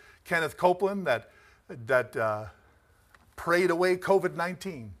it Kenneth Copeland that prayed away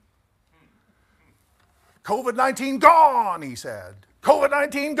COVID-19? COVID-19 gone, he said.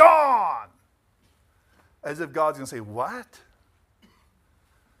 COVID-19 gone. As if God's going to say, what?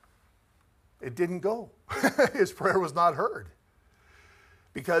 It didn't go. His prayer was not heard.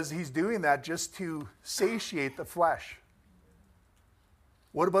 Because he's doing that just to satiate the flesh.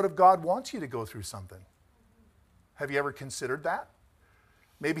 What about if God wants you to go through something? Have you ever considered that?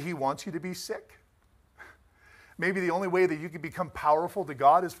 Maybe he wants you to be sick. Maybe the only way that you can become powerful to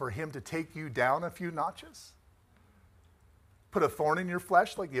God is for him to take you down a few notches. Put a thorn in your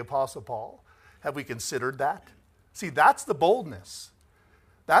flesh like the Apostle Paul. Have we considered that? See, that's the boldness.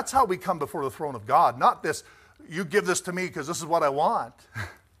 That's how we come before the throne of God. Not this, you give this to me because this is what I want.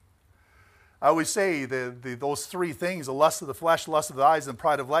 I always say those three things, the lust of the flesh, the lust of the eyes, and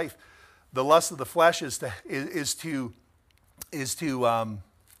pride of life. The lust of the flesh is to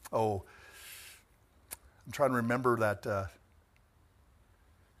I'm trying to remember that.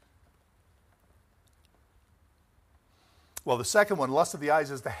 Well, the second one, lust of the eyes,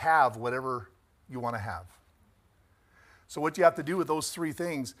 is to have whatever you want to have. So what you have to do with those three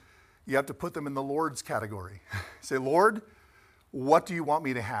things, you have to put them in the Lord's category. Say, Lord, what do you want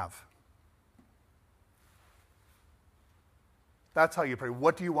me to have? That's how you pray.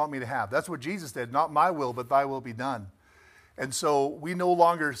 What do you want me to have? That's what Jesus did. Not my will, but thy will be done. And so we no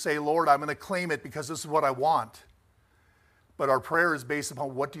longer say, Lord, I'm going to claim it because this is what I want. But our prayer is based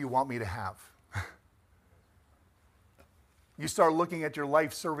upon what do you want me to have? You start looking at your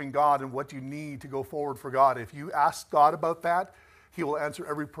life serving God and what you need to go forward for God. If you ask God about that, he will answer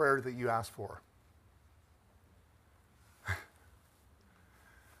every prayer that you ask for.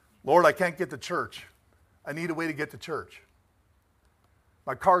 Lord, I can't get to church. I need a way to get to church.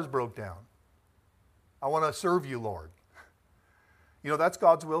 My car's broke down. I want to serve you, Lord. You know, that's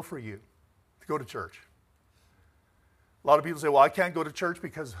God's will for you, to go to church. A lot of people say, well, I can't go to church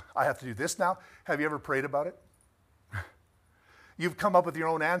because I have to do this now. Have you ever prayed about it? You've come up with your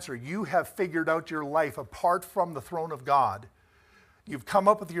own answer. You have figured out your life apart from the throne of God. You've come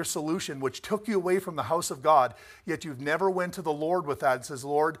up with your solution, which took you away from the house of God, yet you've never went to the Lord with that and says,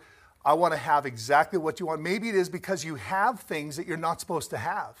 Lord, I want to have exactly what you want. Maybe it is because you have things that you're not supposed to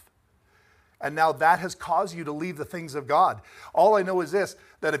have. And now that has caused you to leave the things of God. All I know is this,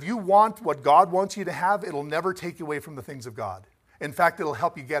 that if you want what God wants you to have, it'll never take you away from the things of God. In fact, it'll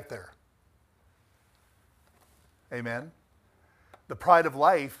help you get there. Amen? The pride of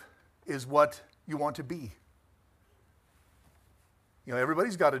life is what you want to be. You know,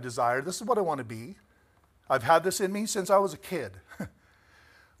 everybody's got a desire. This is what I want to be. I've had this in me since I was a kid.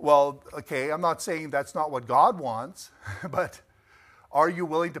 Well, okay, I'm not saying that's not what God wants, but are you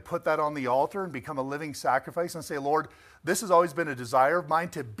willing to put that on the altar and become a living sacrifice and say, Lord, this has always been a desire of mine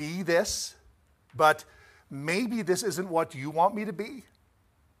to be this, but maybe this isn't what you want me to be?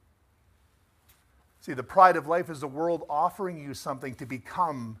 See, the pride of life is the world offering you something to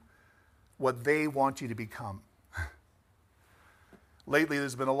become what they want you to become. Lately,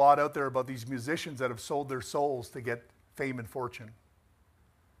 there's been a lot out there about these musicians that have sold their souls to get fame and fortune.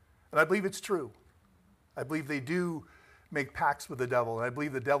 And I believe it's true. I believe they do make pacts with the devil, and I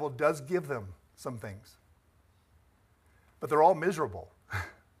believe the devil does give them some things. But they're all miserable.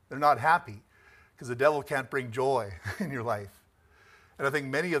 They're not happy because the devil can't bring joy in your life. And I think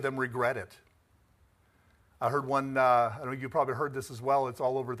many of them regret it. I heard one, I know you probably heard this as well, it's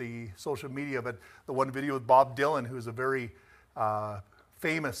all over the social media, but the one video with Bob Dylan, who's a very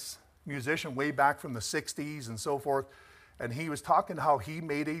famous musician way back from the 60s and so forth, and he was talking how he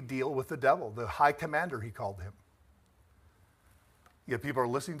made a deal with the devil, the high commander he called him. Yet people are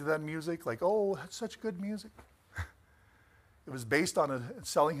listening to that music like, oh, that's such good music. It was based on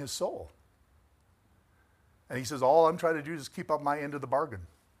selling his soul. And he says, all I'm trying to do is keep up my end of the bargain.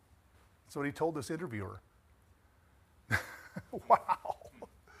 That's what he told this interviewer. Wow.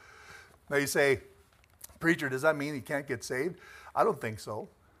 Now you say, preacher, does that mean he can't get saved? I don't think so.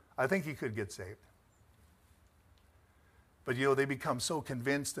 I think he could get saved. But you know, they become so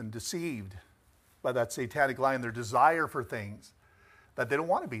convinced and deceived by that satanic lie and their desire for things that they don't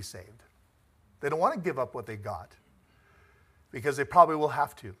want to be saved. They don't want to give up what they got because they probably will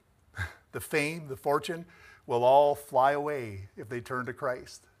have to. The fame, the fortune will all fly away if they turn to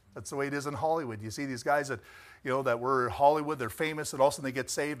Christ. That's the way it is in Hollywood. You see these guys that, that were in Hollywood, they're famous, and all of a sudden they get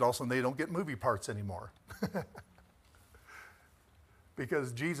saved, all of a sudden they don't get movie parts anymore.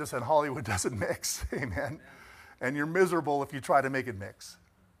 Because Jesus and Hollywood doesn't mix, amen? And you're miserable if you try to make it mix.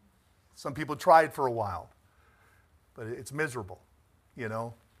 Some people tried for a while, but it's miserable,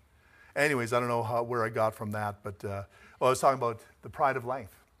 Anyways, I don't know where I got from that, but I was talking about the pride of life,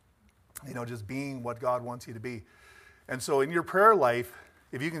 just being what God wants you to be. And so in your prayer life,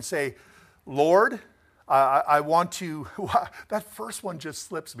 if you can say, Lord, I want to, that first one just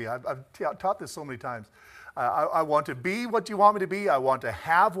slips me. I've taught this so many times. I want to be what you want me to be. I want to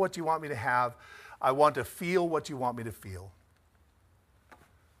have what you want me to have. I want to feel what you want me to feel.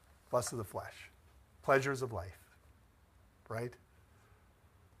 Lust of the flesh, pleasures of life, right?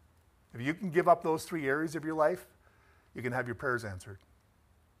 If you can give up those 3 areas of your life, you can have your prayers answered.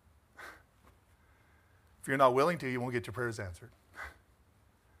 If you're not willing to, you won't get your prayers answered.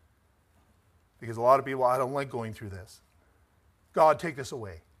 Because a lot of people, I don't like going through this. God, take this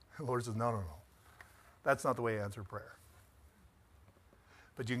away. The Lord says, no. That's not the way I answer prayer.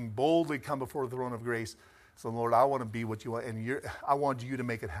 But you can boldly come before the throne of grace. So, Lord, I want to be what you want, and I want you to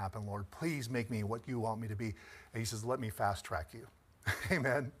make it happen, Lord. Please make me what you want me to be. And he says, let me fast track you.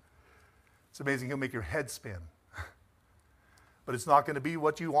 Amen. It's amazing. He'll make your head spin. But it's not going to be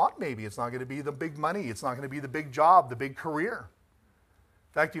what you want, maybe. It's not going to be the big money. It's not going to be the big job, the big career.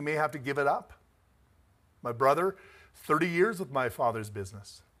 In fact, you may have to give it up. My brother, 30 years with my father's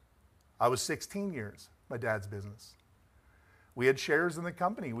business. I was 16 years, my dad's business. We had shares in the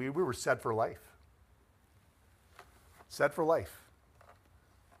company. We were set for life. Set for life.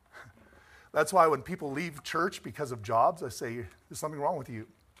 That's why when people leave church because of jobs, I say, there's something wrong with you.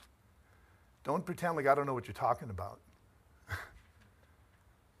 Don't pretend like I don't know what you're talking about.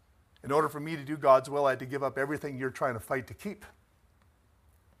 In order for me to do God's will, I had to give up everything you're trying to fight to keep.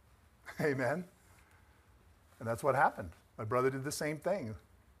 Amen. And that's what happened. My brother did the same thing.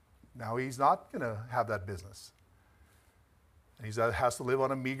 Now he's not going to have that business. And he has to live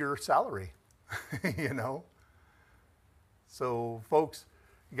on a meager salary, So, folks,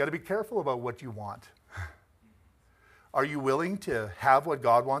 you got to be careful about what you want. Are you willing to have what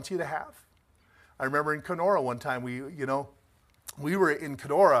God wants you to have? I remember in Kenora one time, we were in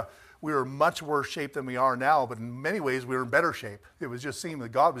Kenora. We were much worse shape than we are now, but in many ways we were in better shape. It was just seemed that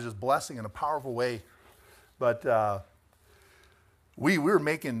God was just blessing in a powerful way. But we were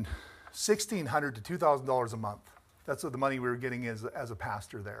making $1,600 to $2,000 a month. That's what the money we were getting as a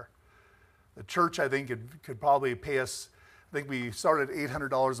pastor there. The church, I think, could probably pay us. I think we started at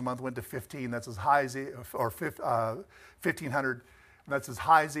 $800 a month, went to $1,500. That's as high as $1,500. And that's as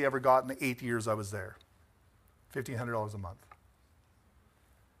high as they ever got in the 8 years I was there. $1,500 a month.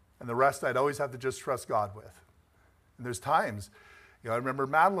 And the rest I'd always have to just trust God with. And there's times, I remember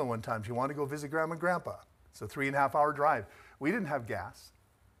Madeline one time, she wanted to go visit Grandma and Grandpa. It's a 3.5-hour drive. We didn't have gas.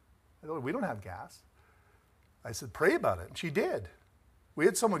 I told her, we don't have gas. I said, pray about it. And she did. We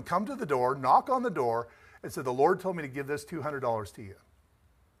had someone come to the door, knock on the door, and said, the Lord told me to give this $200 to you.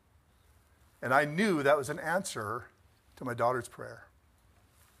 And I knew that was an answer to my daughter's prayer.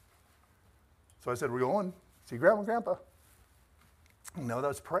 So I said, we're going, see Grandma and Grandpa. No, that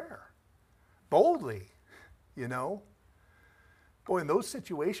was prayer. Boldly, Boy, in those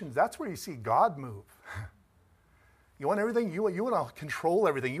situations, that's where you see God move. You want everything? You want to control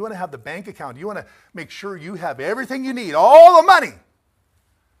everything. You want to have the bank account. You want to make sure you have everything you need, all the money.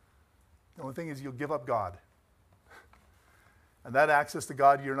 The only thing is you'll give up God. And that access to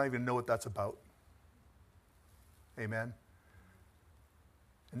God, you're not even know what that's about. Amen.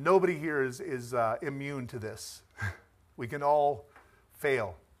 And nobody here is immune to this. We can all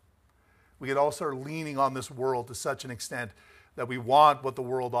fail. We can all start leaning on this world to such an extent that we want what the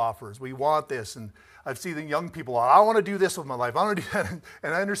world offers. We want this. And I've seen the young people, I want to do this with my life. I want to do that.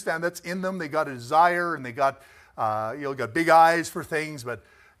 And I understand that's in them. They got a desire and they got, got big eyes for things. But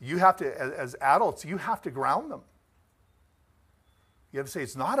you have to, as adults, you have to ground them. You have to say,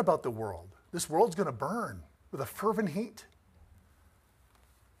 it's not about the world. This world's going to burn with a fervent heat.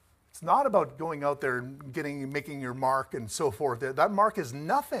 It's not about going out there and making your mark and so forth. That mark is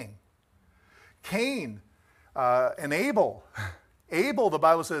nothing. Cain and Abel. Abel, the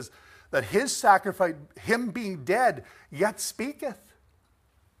Bible says, that his sacrifice, him being dead, yet speaketh.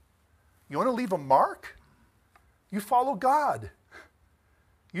 You want to leave a mark? You follow God.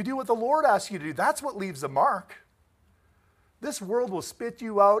 You do what the Lord asks you to do. That's what leaves a mark. This world will spit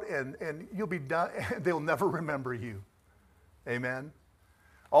you out and you'll be done. They'll never remember you. Amen.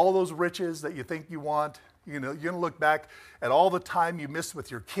 All those riches that you think you want, you're going to look back at all the time you missed with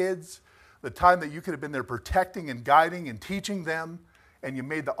your kids, the time that you could have been there protecting and guiding and teaching them, and you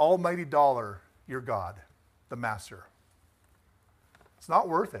made the almighty dollar your God, the master. It's not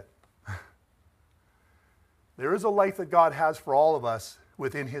worth it. There is a life that God has for all of us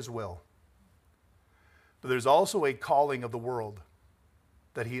within his will. But there's also a calling of the world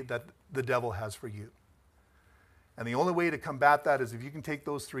that the devil has for you. And the only way to combat that is if you can take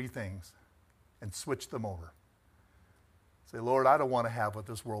those three things and switch them over. Say, Lord, I don't want to have what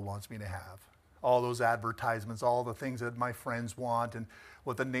this world wants me to have. All those advertisements, all the things that my friends want and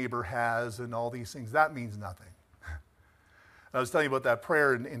what the neighbor has and all these things, that means nothing. I was telling you about that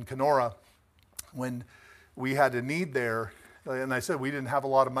prayer in Kenora when we had a need there. And I said we didn't have a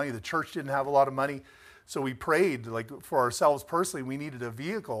lot of money. The church didn't have a lot of money. So we prayed, like for ourselves personally, we needed a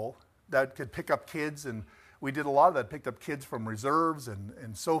vehicle that could pick up kids. And we did a lot of that, picked up kids from reserves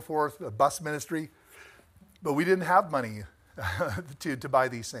and so forth, a bus ministry. But we didn't have money to buy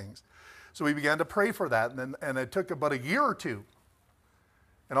these things. So we began to pray for that. And it took about a year or two.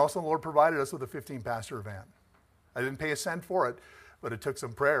 And also the Lord provided us with a 15-passenger van. I didn't pay a cent for it, but it took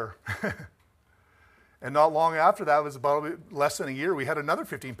some prayer. And not long after that, it was about less than a year, we had another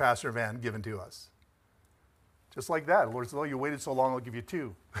 15-passenger van given to us. Just like that. The Lord said, oh, you waited so long, I'll give you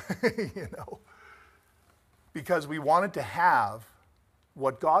two. You know? Because we wanted to have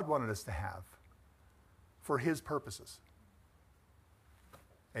what God wanted us to have for his purposes.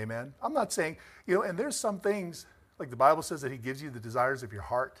 Amen? I'm not saying, and there's some things, like the Bible says that he gives you the desires of your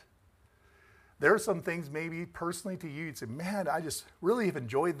heart. There are some things maybe personally to you, you'd say, man, I just really have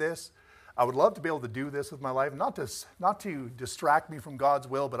enjoyed this. I would love to be able to do this with my life, not to distract me from God's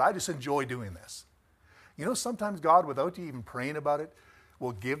will, but I just enjoy doing this. Sometimes God, without you even praying about it,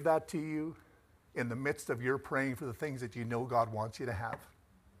 will give that to you in the midst of your praying for the things that you know God wants you to have.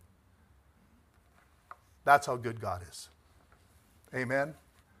 That's how good God is. Amen?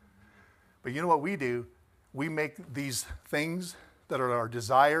 But you know what we do? We make these things that are our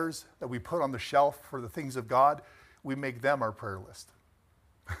desires that we put on the shelf for the things of God, we make them our prayer list.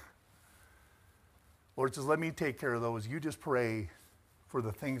 Lord says, let me take care of those. You just pray for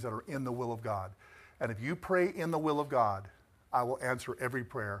the things that are in the will of God. And if you pray in the will of God, I will answer every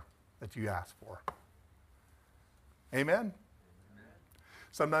prayer that you ask for. Amen? Amen.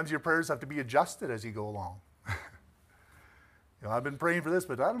 Sometimes your prayers have to be adjusted as you go along. I've been praying for this,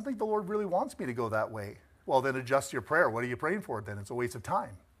 but I don't think the Lord really wants me to go that way. Well, then adjust your prayer. What are you praying for then? It's a waste of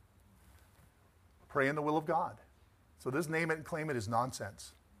time. Pray in the will of God. So this name it and claim it is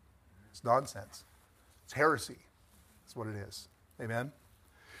nonsense. It's nonsense. It's heresy. That's what it is. Amen?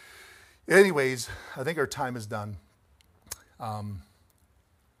 Anyways, I think our time is done.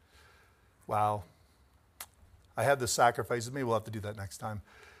 Wow. I had the sacrifices. Maybe we'll have to do that next time.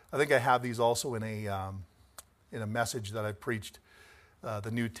 I think I have these also in a message that I preached,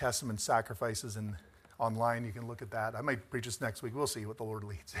 the New Testament sacrifices, and online you can look at that. I might preach this next week. We'll see what the Lord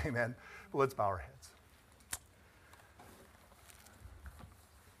leads. Amen. But let's bow our heads.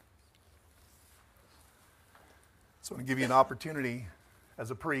 So I want to give you an opportunity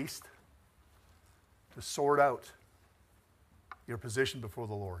as a priest to sort out your position before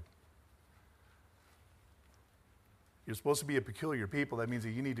the Lord. You're supposed to be a peculiar people. That means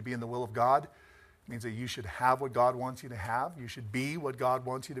that you need to be in the will of God. It means that you should have what God wants you to have. You should be what God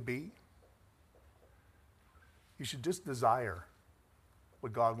wants you to be. You should just desire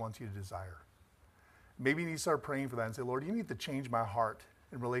what God wants you to desire. Maybe you need to start praying for that and say, Lord, you need to change my heart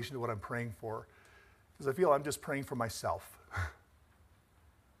in relation to what I'm praying for. Because I feel I'm just praying for myself.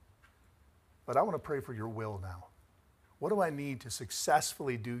 But I want to pray for your will now. What do I need to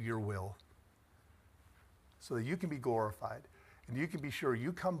successfully do your will so that you can be glorified and you can be sure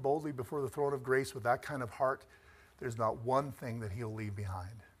you come boldly before the throne of grace with that kind of heart, there's not one thing that he'll leave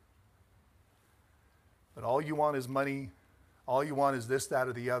behind. But all you want is money, all you want is this, that,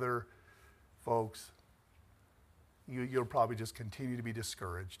 or the other, folks, you'll probably just continue to be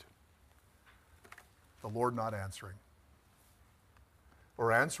discouraged. The Lord not answering.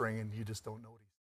 Or answering and you just don't know what he's